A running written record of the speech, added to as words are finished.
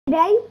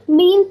Today,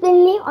 me and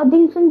Finley are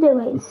doing some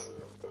duos. Is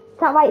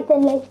that right,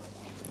 Finley?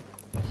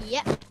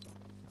 Yep. Okay,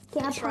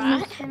 That's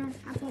right.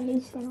 I'll put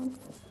new skin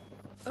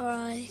on.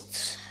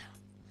 Alright.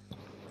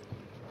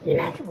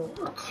 Level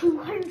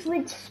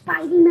 200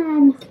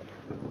 Spider-Man.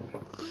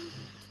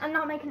 I'm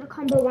not making a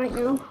combo right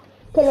now.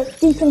 Okay, let's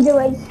do some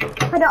duos.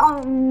 Put it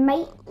on,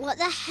 mate. What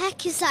the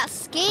heck is that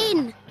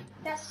skin?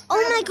 That's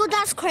Oh my god,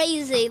 that's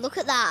crazy. Look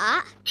at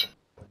that.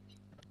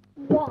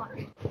 what?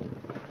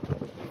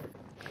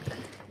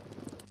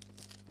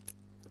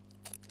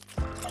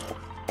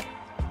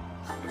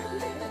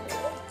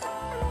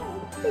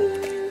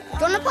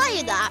 Do you want to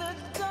play that?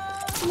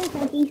 No,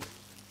 thank you.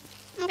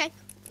 Okay.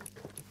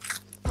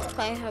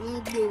 Okay,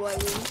 I'm doing.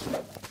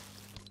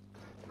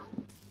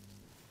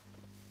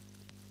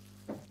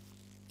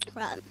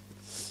 Right.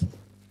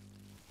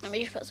 Let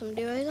me just put some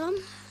duos on.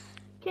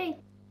 Okay.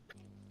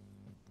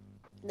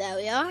 There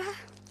we are.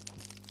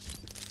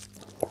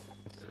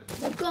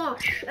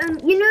 Gosh,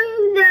 you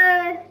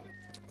know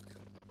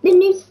the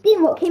new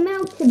skin what came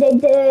out today,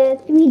 the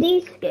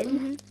 3D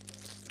skin.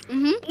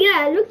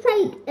 Yeah, it looks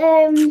like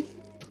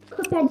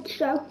Cuphead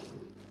show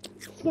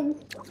skins.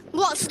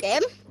 What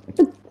skin?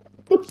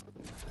 What's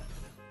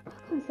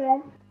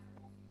that?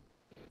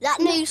 That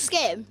new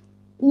skin?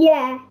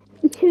 Yeah,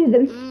 the two of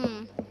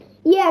them.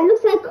 Yeah, it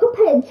looks like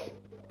Cuphead,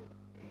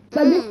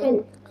 but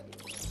different.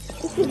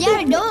 Yeah,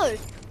 it does.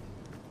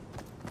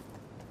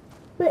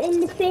 But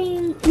in the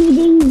same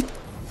 3D.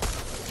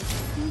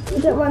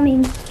 You get what I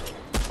mean?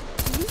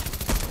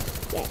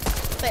 Yeah.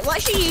 Wait,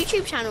 what's your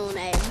YouTube channel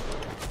name?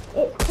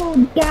 It's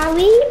called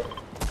Gary.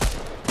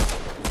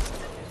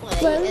 Wait,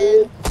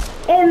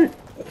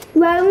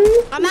 Throne.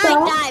 I might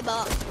die,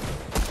 but...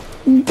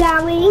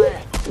 Gary.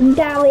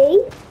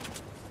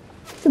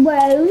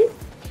 Throne.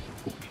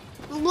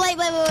 Wait.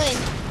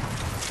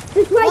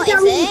 Just like What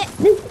Gary, is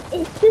it?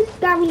 It's just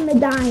Gary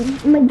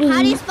Medine.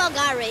 How do you spell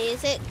Gary?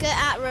 Is it good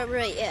at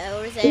Rita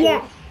or is it?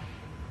 Yes.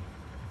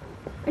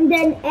 And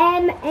then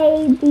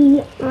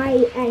Madin.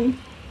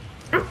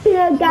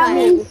 After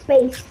Gary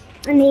space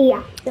and E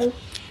after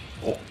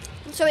it.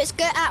 So it's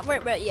good at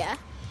Rita, yeah?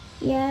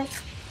 Yeah.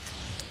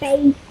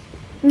 Space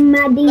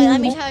Madin. Wait,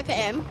 let me type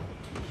it in.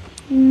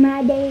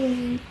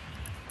 Madin.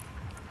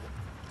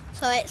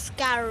 So it's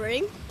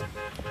Gary.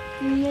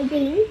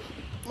 Madin.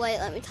 Wait,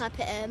 let me type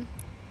it in.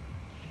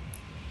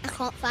 I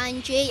can't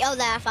find G. Oh,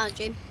 there, I found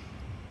G.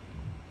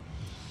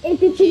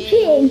 Is it a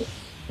G?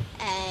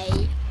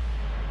 A.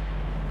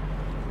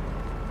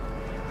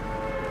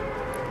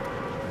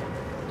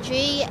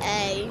 G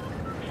A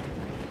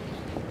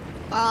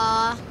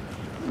R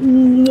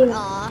Yeah.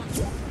 R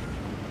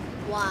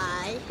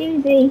Y.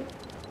 Susie.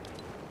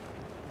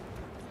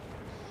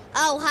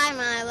 Oh, hi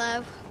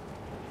Milo.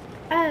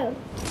 Oh.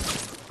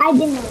 I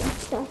didn't know that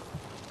stuff.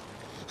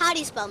 How do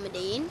you spell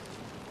Medine?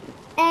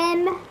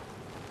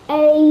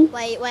 M-A.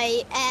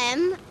 Wait.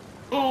 M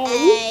A.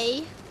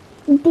 A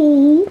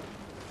D.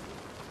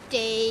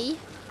 D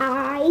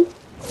I.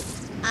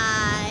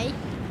 I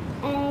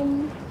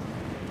N.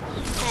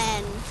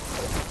 N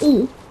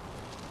E.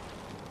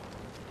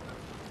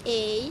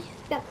 E,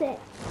 That's it.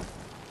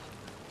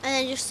 and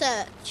then just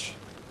search.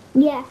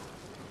 Yeah.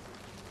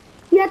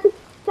 You have to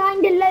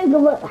find a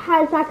logo that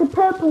has like a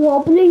purple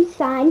or blue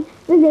sign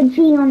with a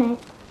G on it.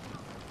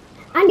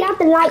 And you have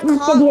to like my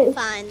Can't video.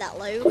 find that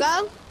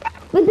logo.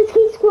 But just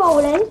keep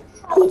scrolling.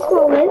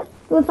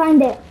 We'll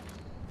find it.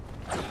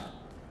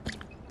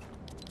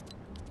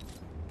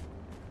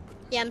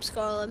 Yeah, I'm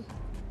scrolling.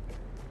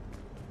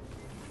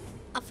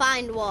 I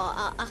find what?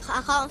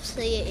 I can't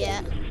see it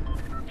yet.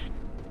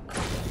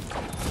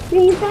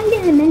 Yeah, you find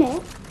it in a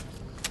minute.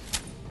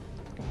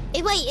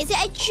 Wait, is it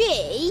a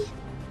G?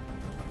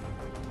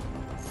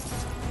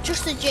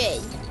 Just a G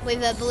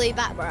with a blue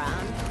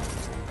background.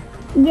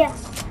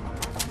 Yes.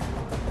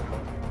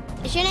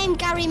 Is your name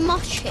Gary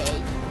Moshi?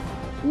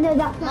 No,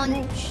 that's not me.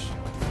 I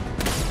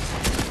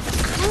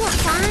can't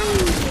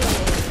find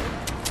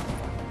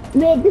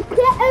Wait, just get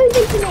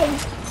over to me.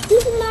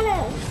 Doesn't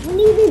matter. We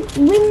need to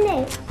win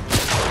this.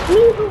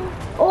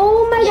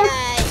 Oh my you. god.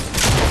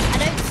 Yeah, I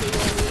don't see you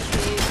on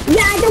YouTube.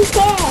 Yeah, I don't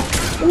care.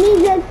 We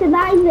need to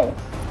survive this.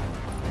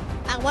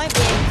 I won't be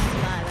able to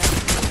survive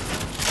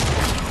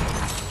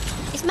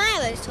it. Is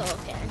Milo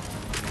talking?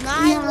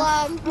 Milo.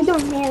 No, I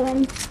don't hear him.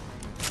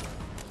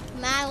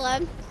 Milo.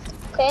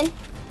 Quinn?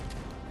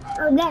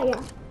 Oh, there you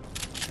are.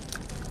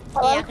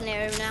 Hello? Yeah, I can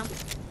hear him now.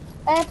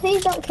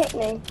 Please don't kick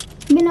me.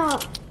 You're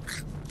not.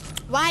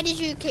 Why did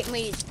you kick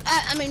me?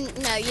 I mean,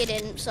 no, you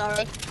didn't.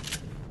 Sorry.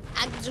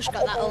 I just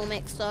got that all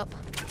mixed up.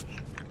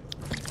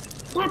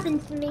 It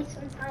happens to me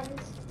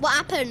sometimes. What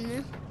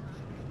happened?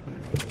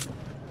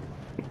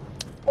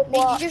 What?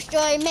 Did you just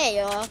join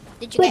me, or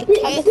did you But get dude,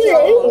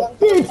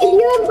 kicked? if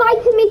you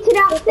invited me to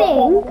that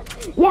thing,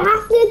 you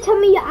have to tell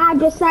me your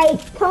address.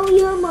 Like, tell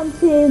your mum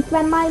to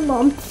friend my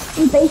mum on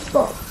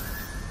Facebook.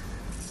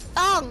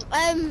 Oh,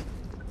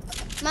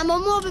 my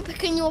mum will be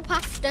picking you up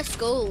after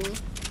school.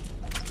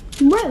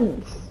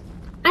 Won't.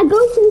 I go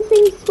to the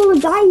same school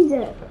as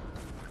Isaac.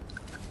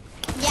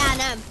 Yeah, I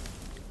know.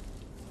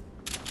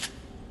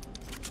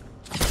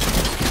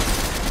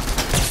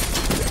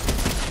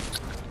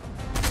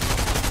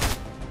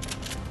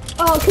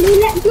 Oh, can you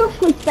let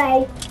Joshua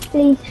stay,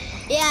 please?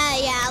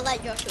 Yeah, I'll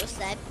let Joshua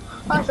stay.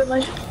 Bye,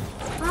 Finley.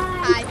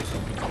 Hi. Hi.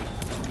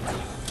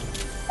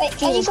 Wait,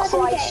 can you Jesus guys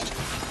Christ.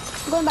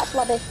 I'm going back to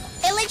lobby.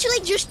 It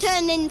literally just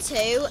turned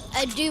into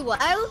a duo,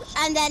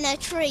 and then a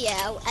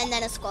trio, and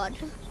then a squad.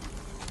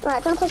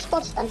 Right, gonna play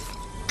squads then.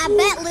 I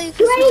bet Lucas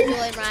will join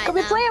right Can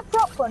we now. play a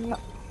prop one?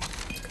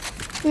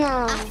 No.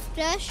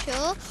 After,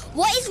 sure.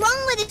 What is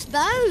wrong with this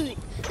boat?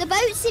 The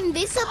boat's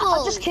invisible.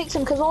 I just kicked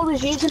him because all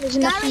he's using is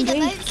an Gary, the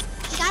SMG.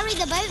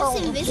 boat's Oh,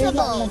 he's invisible.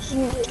 not an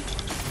SMG.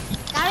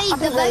 Gary, I the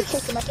think I boat's...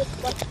 kicked him. I just...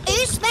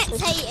 Who's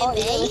spectating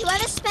me?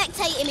 Whoever's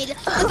spectating me. The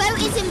boat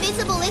is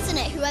invisible, isn't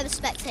it? Whoever's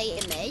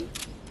spectating me.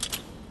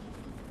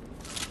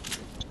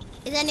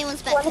 Is anyone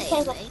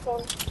spectating me?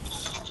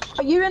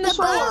 Are you in the The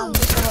swim? boat.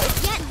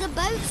 Yeah, the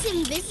boat's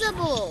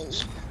invisible.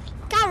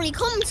 Gary,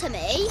 come to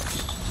me.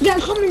 Yeah,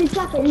 come in a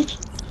second.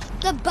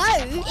 The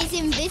boat is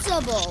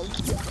invisible.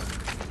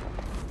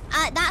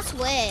 That's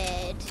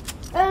weird.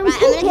 Right, I'm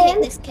Kick gonna kick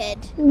him. this kid.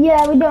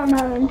 Yeah, we don't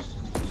know him.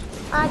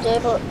 I do,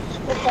 but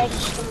okay.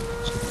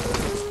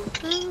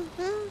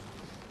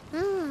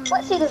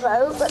 Let's see the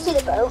boat. Let's see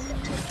the boat.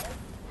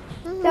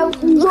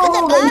 Don't Look at the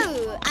roll.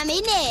 boat. I'm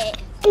in it.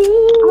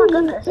 Oh my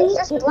goodness, it's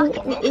just black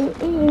in it.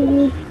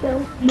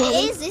 It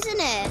is, isn't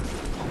it?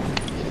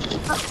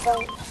 That's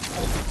boat.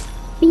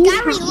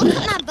 Gary, look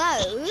at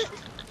my boat.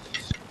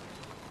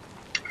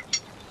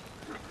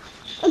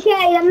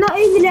 Okay, I'm not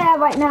over there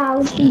right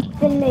now,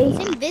 Finley.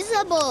 It's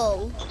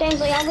invisible.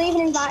 James, I'll leave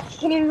and invite.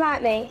 Can you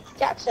invite me,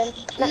 Jackson?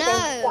 No.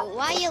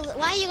 Why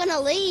are you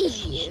gonna leave?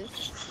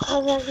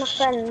 Because there's my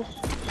friend.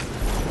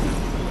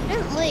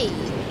 Don't leave.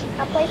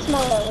 I'll play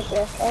tomorrow with you,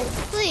 okay?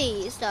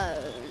 Please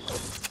don't.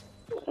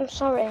 I'm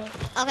sorry.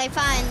 Okay,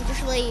 fine.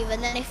 Just leave,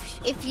 and then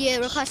if you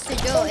request to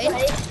join,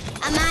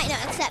 I might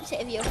not accept it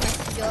if you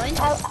request to join.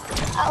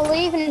 I'll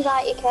leave and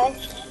invite you, okay?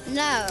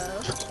 No.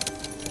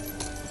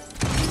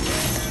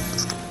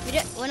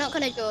 We're not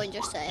gonna join.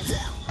 Just saying.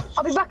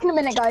 I'll be back in a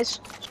minute, guys.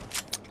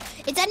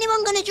 Is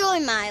anyone gonna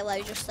join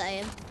Milo? Just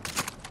saying.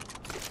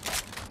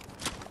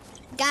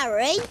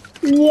 Gary,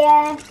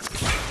 Yeah.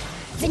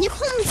 can you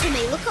come to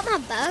me? Look at my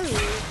boat.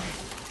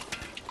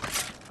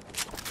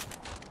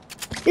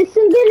 There's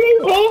some good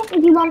loot here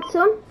if you want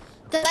some.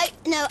 The boat,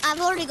 no, I've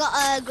already got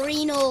a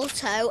green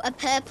auto, a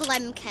purple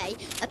MK,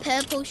 a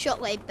purple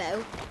shockwave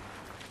bow,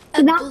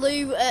 a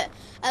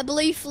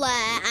blue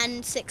flare,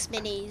 and 6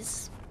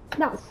 minis.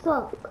 That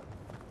suck.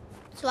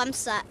 So I'm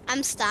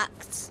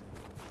stacked.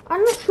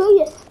 I'm not sure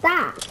you're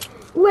stacked.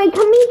 Wait,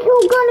 can we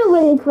kill Gunner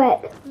really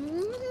quick?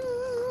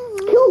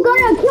 Kill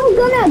Gunner, kill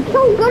Gunner,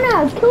 kill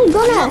Gunner, kill Not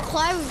Gunner.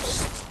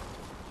 close.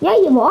 Yeah,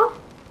 you are.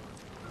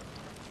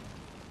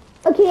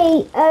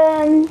 Okay,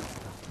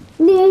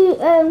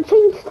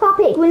 change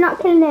topic. We're not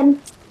killing him.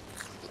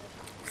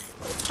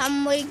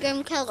 Can we go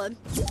and kill him?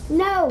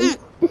 No,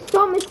 the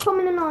storm is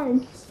coming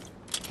on us.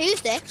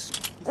 Who's this?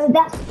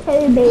 That's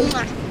Toby.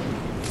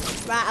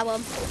 Right, I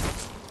won.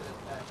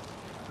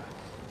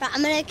 Right,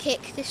 I'm gonna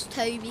kick this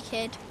Toby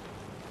kid.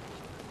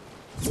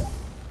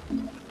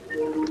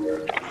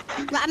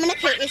 Right, I'm gonna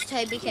kick this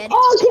Toby kid.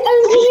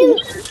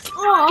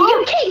 Oh,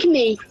 You're gonna kick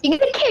me? You're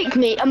gonna kick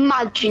me?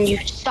 Imagine, you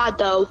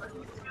sado.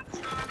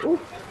 oh.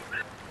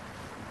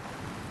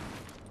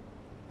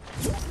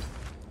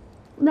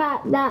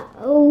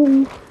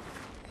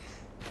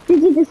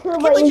 Did you just hear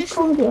It what was he just-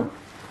 told you?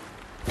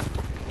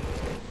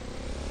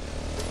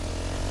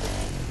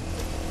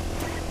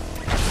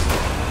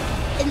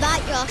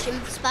 Invite Josh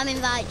and spam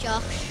invite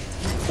Josh.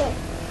 Okay.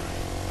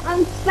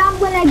 I'm spam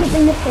when I get the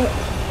mythic.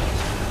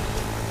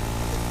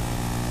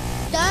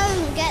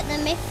 Don't get the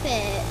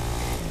mythic.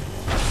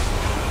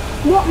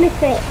 What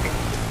mythic?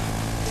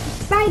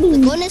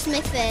 Spidey. Gunner's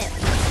mythic.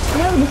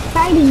 No, the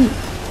Spidey.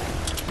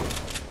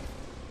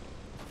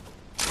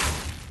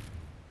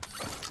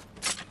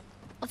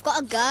 I've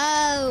gotta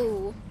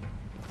go.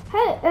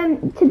 Hey,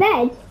 to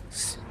bed.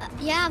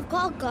 Yeah, I've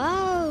gotta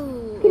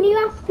go. Can you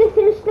ask to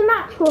finish the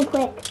match real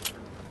quick?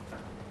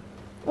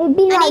 It'd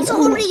be I like need to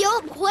hurry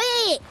up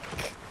quick.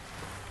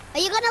 Are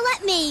you gonna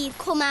let me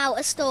come out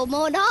of storm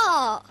or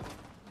not?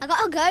 I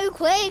gotta go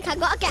quick. I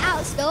gotta get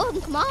out of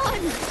storm. Come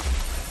on.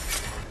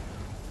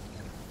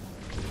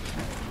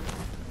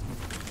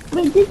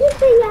 Wait, did you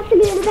say you have to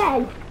go to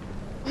bed?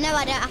 No,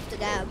 I don't have to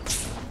go.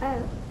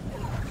 Oh.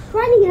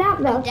 Trying to get out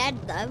I'm though. dead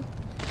though.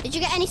 Did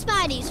you get any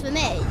spideys for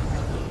me?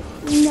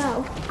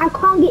 No, I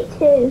can't get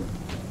two.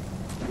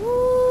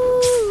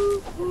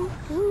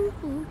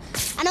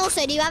 And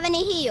also, do you have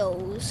any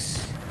heals?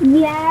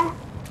 Yeah.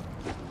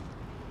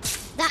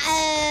 That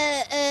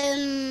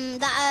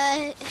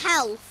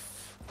health.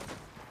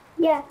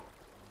 Yeah.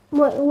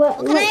 What?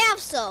 Can I have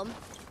some?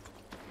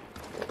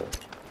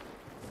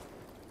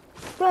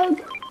 So,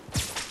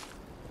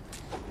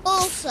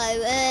 Also,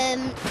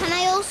 can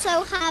I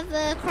also have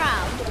a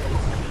crown?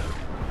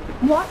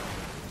 what?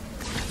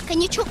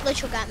 Can you chuck the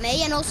chuck at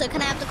me? And also,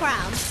 can I have the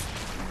crown?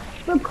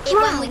 The When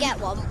crown. we get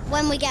one.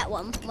 When we get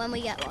one. When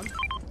we get one.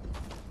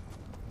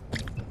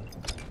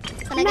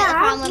 Can I No, get the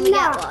crown when we no,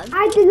 get one?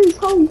 I did this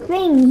whole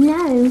thing,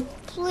 no.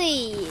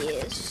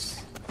 Please.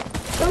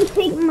 Don't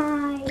take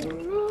my...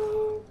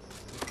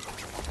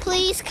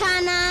 Please,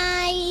 can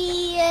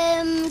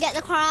I get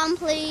the crown,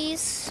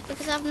 please?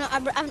 Because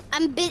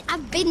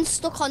I've been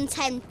stuck on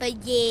 10 for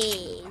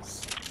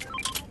years.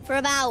 For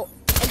about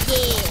a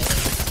year.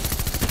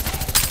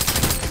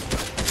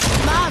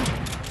 Come on.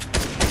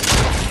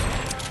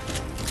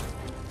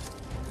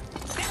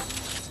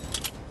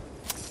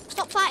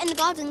 Stop fighting the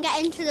gods and get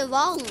into the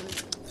wrong.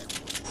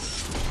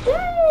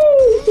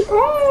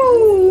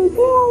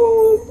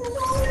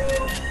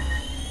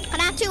 Can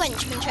I have 2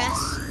 henchman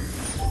chests?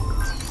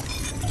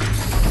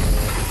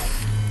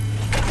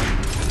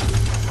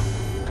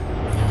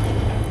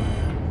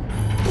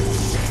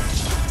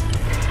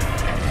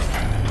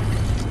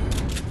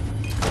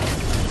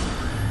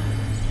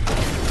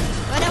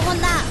 I don't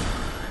want that.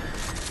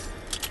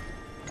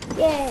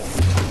 Yeah.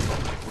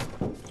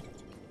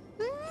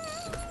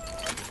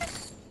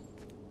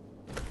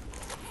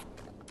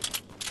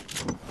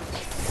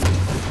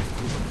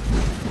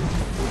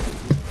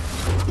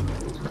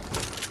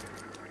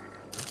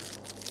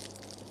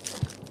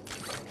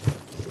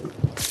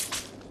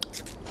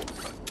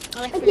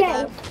 I have to Okay.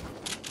 go.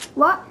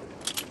 What?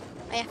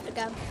 I have to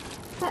go.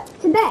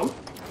 To bed?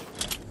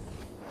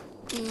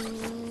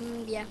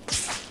 Yeah.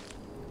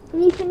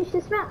 Can you finish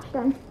this match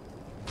then?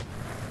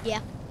 Yeah.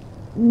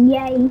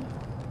 Yay.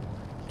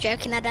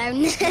 Joking, I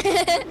don't.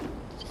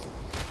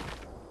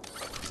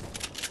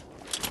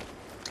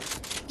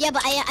 Yeah,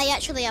 but I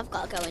actually have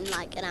got to go in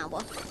like an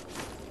hour.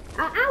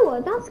 An hour?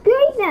 That's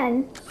great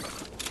then.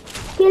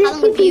 Okay, How let's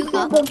long see have you if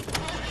got? we can-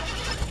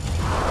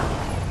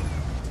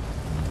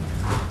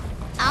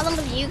 How long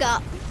have you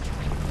got?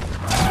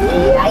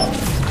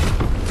 Yikes.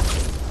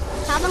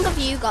 How long have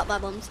you got, my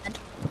mum said?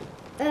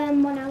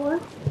 1 hour.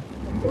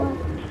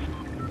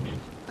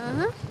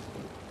 Uh-huh.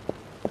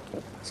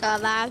 So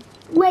have I.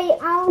 Wait,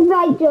 I'll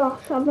write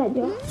Josh. I'll write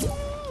Josh.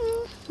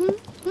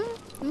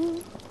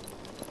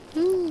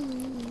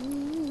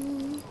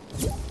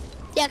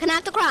 Yeah, can I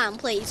have the crown,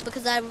 please?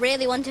 Because I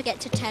really want to get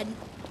to 10.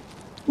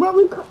 Well,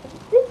 let's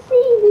see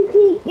if we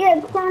can get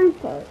a crown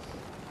first.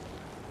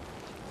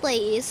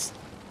 Please.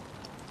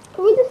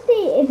 Can we just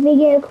see if we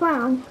get a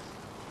crown?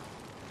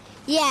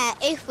 Yeah,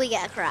 if we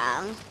get a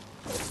crown.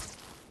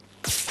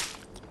 Do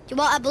you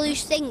want a blue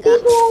stinger?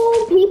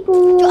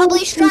 People. Do you want a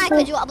blue striker? people.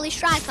 Do you want a blue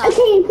striker?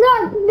 Okay,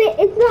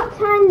 it's not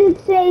time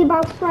to say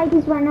about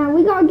strikers right now.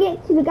 We gotta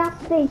get to the gas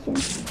station.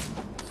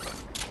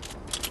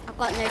 I've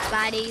got no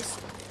spideys.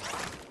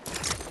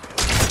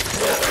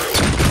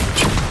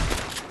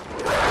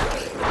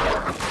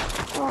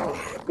 Oh,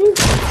 this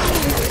is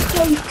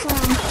so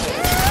fun.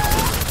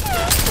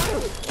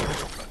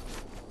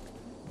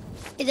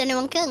 Is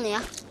anyone killing you?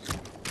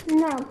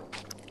 No.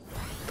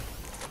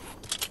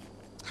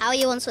 How are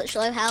you on such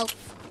low health?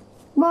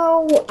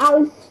 Well, I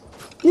was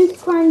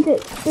just trying to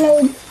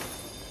explode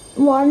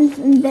one,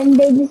 and then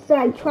they just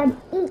like tried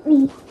to eat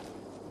me.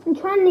 I'm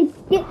trying to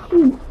get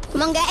you.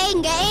 Come on, get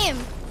in, get in.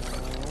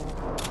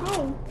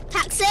 Hey,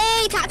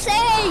 Taxi, taxi.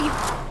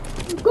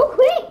 go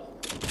quick!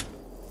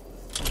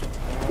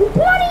 You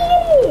bloody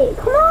idiot!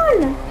 Come on!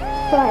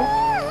 Sorry.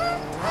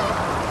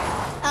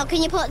 Oh,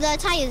 can you put the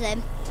tires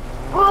in?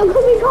 Oh, we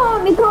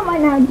can't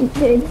right now,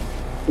 dude.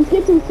 Let's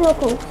get to the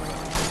circle.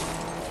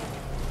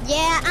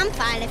 Yeah, I'm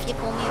fine if you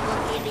call me a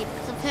monkey idiot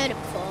because I've heard it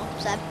before,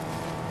 so it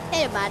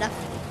don't matter.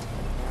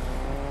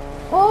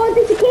 Oh,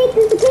 there's a kid,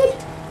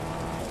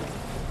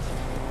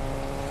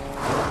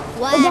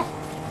 Where?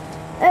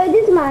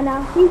 this man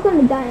now. He's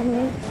gonna die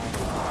anyway.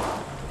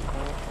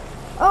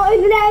 Oh,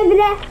 over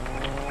there.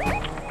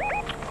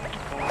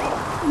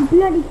 You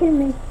bloody kidding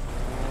me.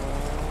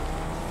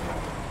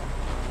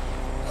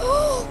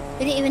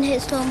 We didn't even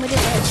hit storm,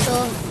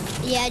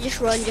 Yeah, just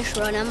run,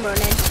 I'm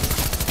running.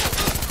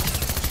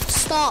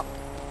 Stop.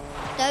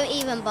 Don't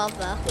even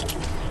bother.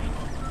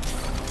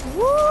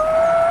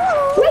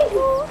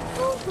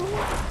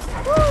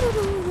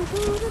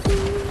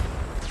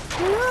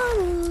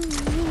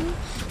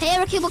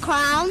 Here, a cube of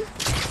crown.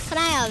 Can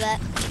I have it?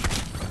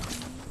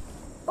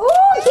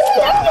 Oh,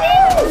 dude, over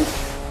there!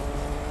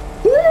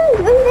 Dude,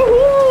 over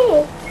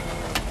here!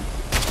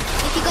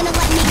 If you're gonna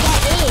let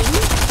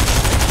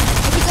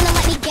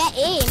me get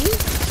in.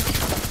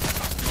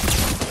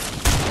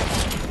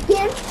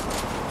 Yeah.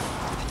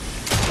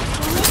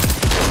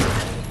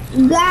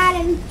 Got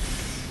him.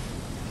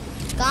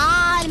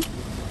 Got him.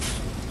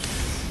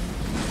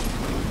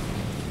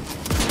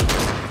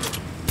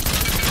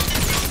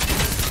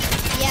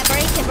 Yeah,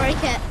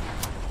 break it.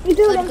 You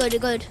do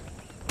it. Good.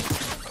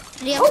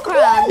 Did he have a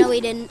crown? No,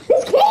 he didn't.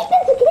 There's a kid.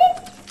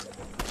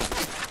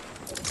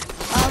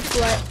 Oh,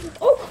 flip.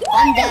 Oh,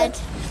 I'm dead.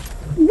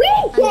 We're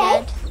I'm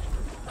dead. dead.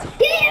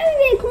 Get out of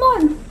there, come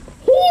on.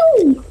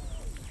 Heal.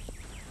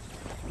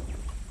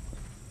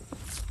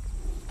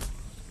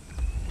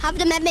 Have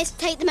the med mist.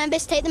 Take the med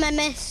mist.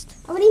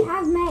 I already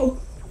have meds.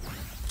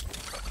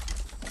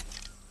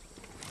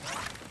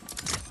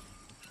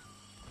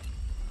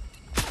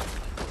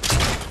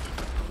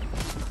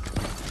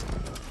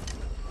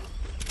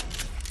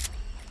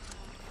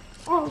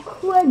 Oh,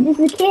 crud, there's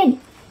a kid.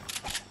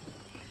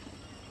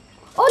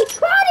 Oh,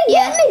 try to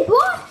Yeah. get me,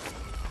 boy.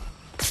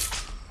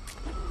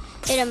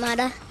 It don't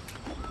matter.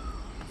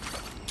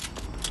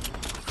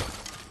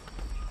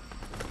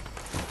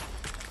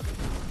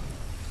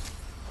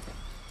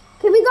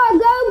 Okay, we gotta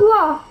go,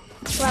 bro.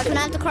 Right, can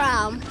I have the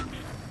crown?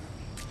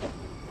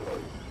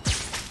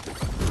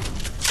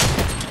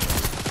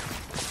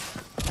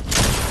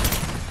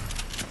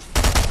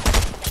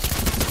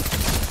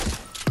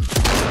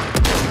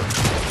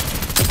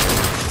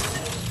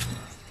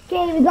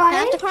 Okay, we Can I got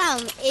have the it.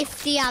 crown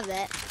if you have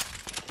it?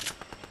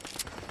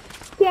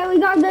 Yeah, we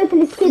gotta go to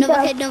this kid Another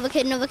though. kid, another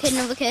kid, another kid,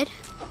 another kid.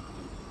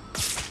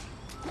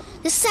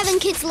 There's 7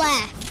 kids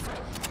left.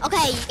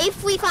 Okay,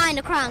 if we find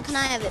a crown, can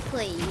I have it,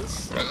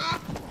 please?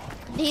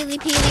 Peely,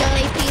 peely on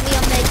me, peely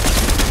on me.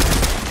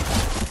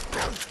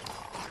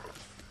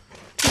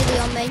 Peely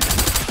on me.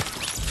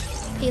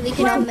 Peely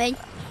kid on me.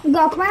 We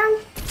got a crown.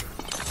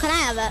 Can I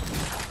have it?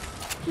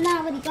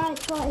 No, but you got it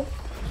twice.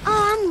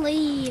 Oh, I'm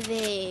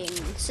leaving.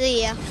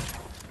 See ya.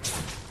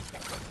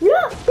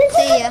 Look, there's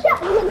See ya. another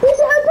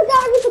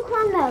guy with a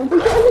crown though.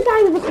 There's another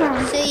guy with a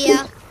crown. See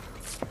ya.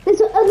 There's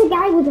another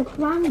guy with a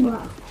crown,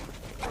 bro.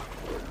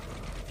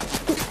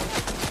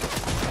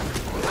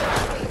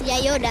 Yeah,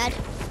 you're dead.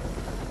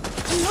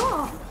 I'm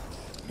not.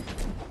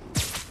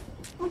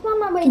 I'm on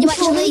my way Can you to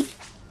actually...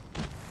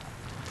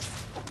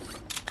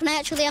 Can I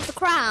actually have the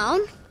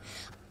crown?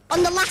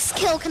 On the last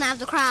kill, can I have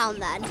the crown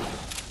then?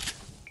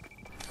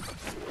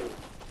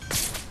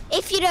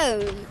 If you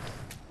don't.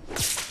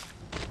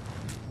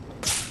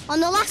 On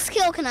the last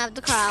kill, can I have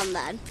the crown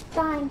then?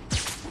 Fine.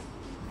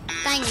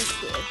 Thank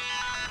you.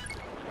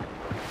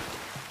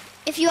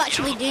 If you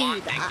actually do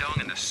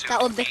that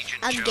would be...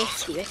 I'd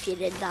gift you if you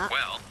did that.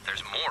 Well,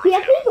 there's more We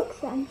of have them,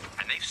 ebooks then.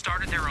 and they've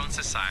started their own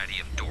society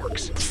of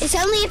dorks. It's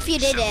only if you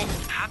did So, it.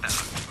 how about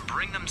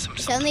bring them some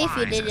It's only if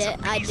you supplies did as a it,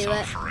 I'd peace do it.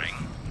 offering,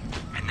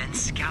 and then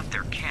scout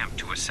their camp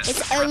to assess the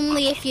It's threat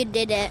only level. if you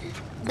did it.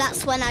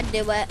 That's when I'd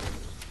do it.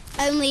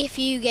 Only if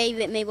you gave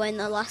it me when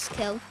the last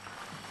kill.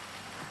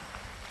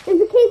 There's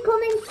a kid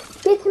coming.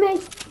 Get to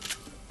me.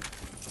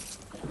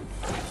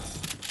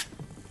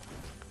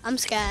 I'm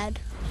scared.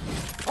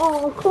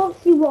 Oh, of course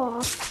you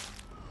are.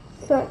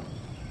 So,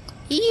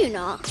 You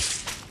not?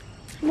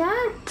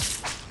 nah.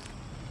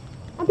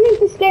 I've played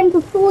this game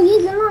for 4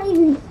 years. I'm not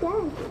even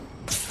scared.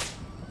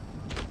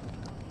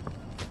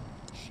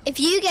 If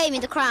you gave me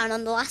the crown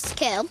on the last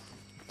kill,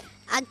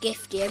 I'd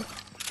gift you.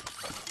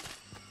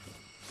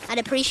 I'd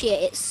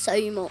appreciate it so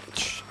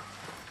much.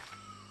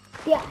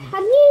 Yeah.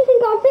 Have you even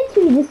got a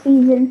victory this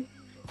season?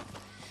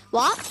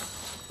 What?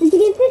 Did you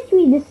get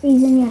victory this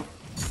season yet?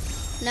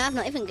 No, I've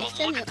not even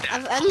gifted you.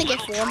 I've only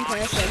gifted one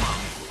person.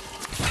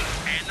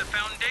 And the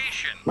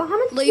foundation. Well, how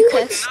much?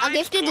 Lucas. I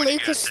gifted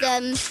Lucas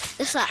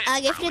I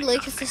gifted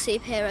Lucas the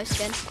superhero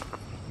skin.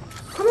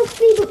 How much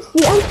V-Bucks do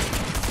you have?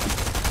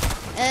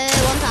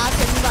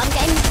 1,000, but I'm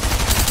getting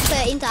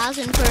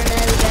 13,000 for an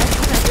early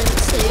birthday present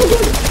soon.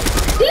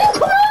 Dude,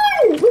 come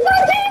on! We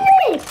gotta do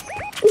this!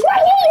 He's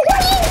right here! He's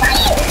right here!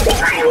 He's right here! He's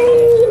right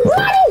here!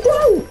 Bloody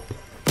don't!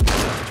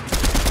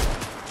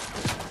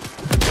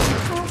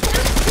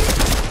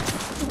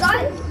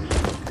 Guys?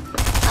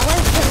 I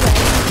won't kill him.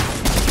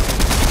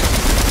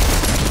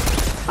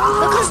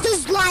 Because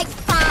there's like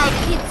 5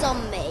 kids on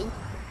me.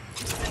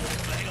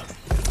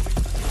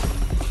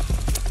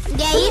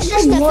 Yeah, he's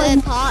just a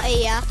third party,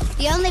 yeah.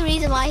 The only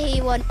reason why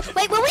he won...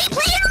 Wait, were we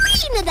playing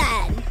Arena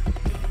then?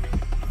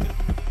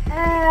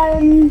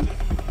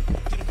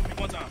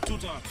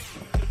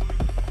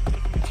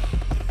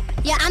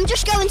 Yeah, I'm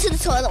just going to the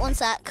toilet, 1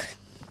 sec.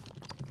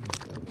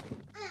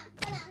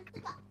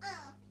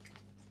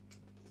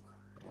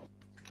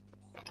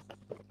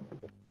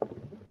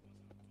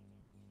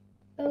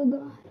 Oh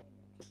god.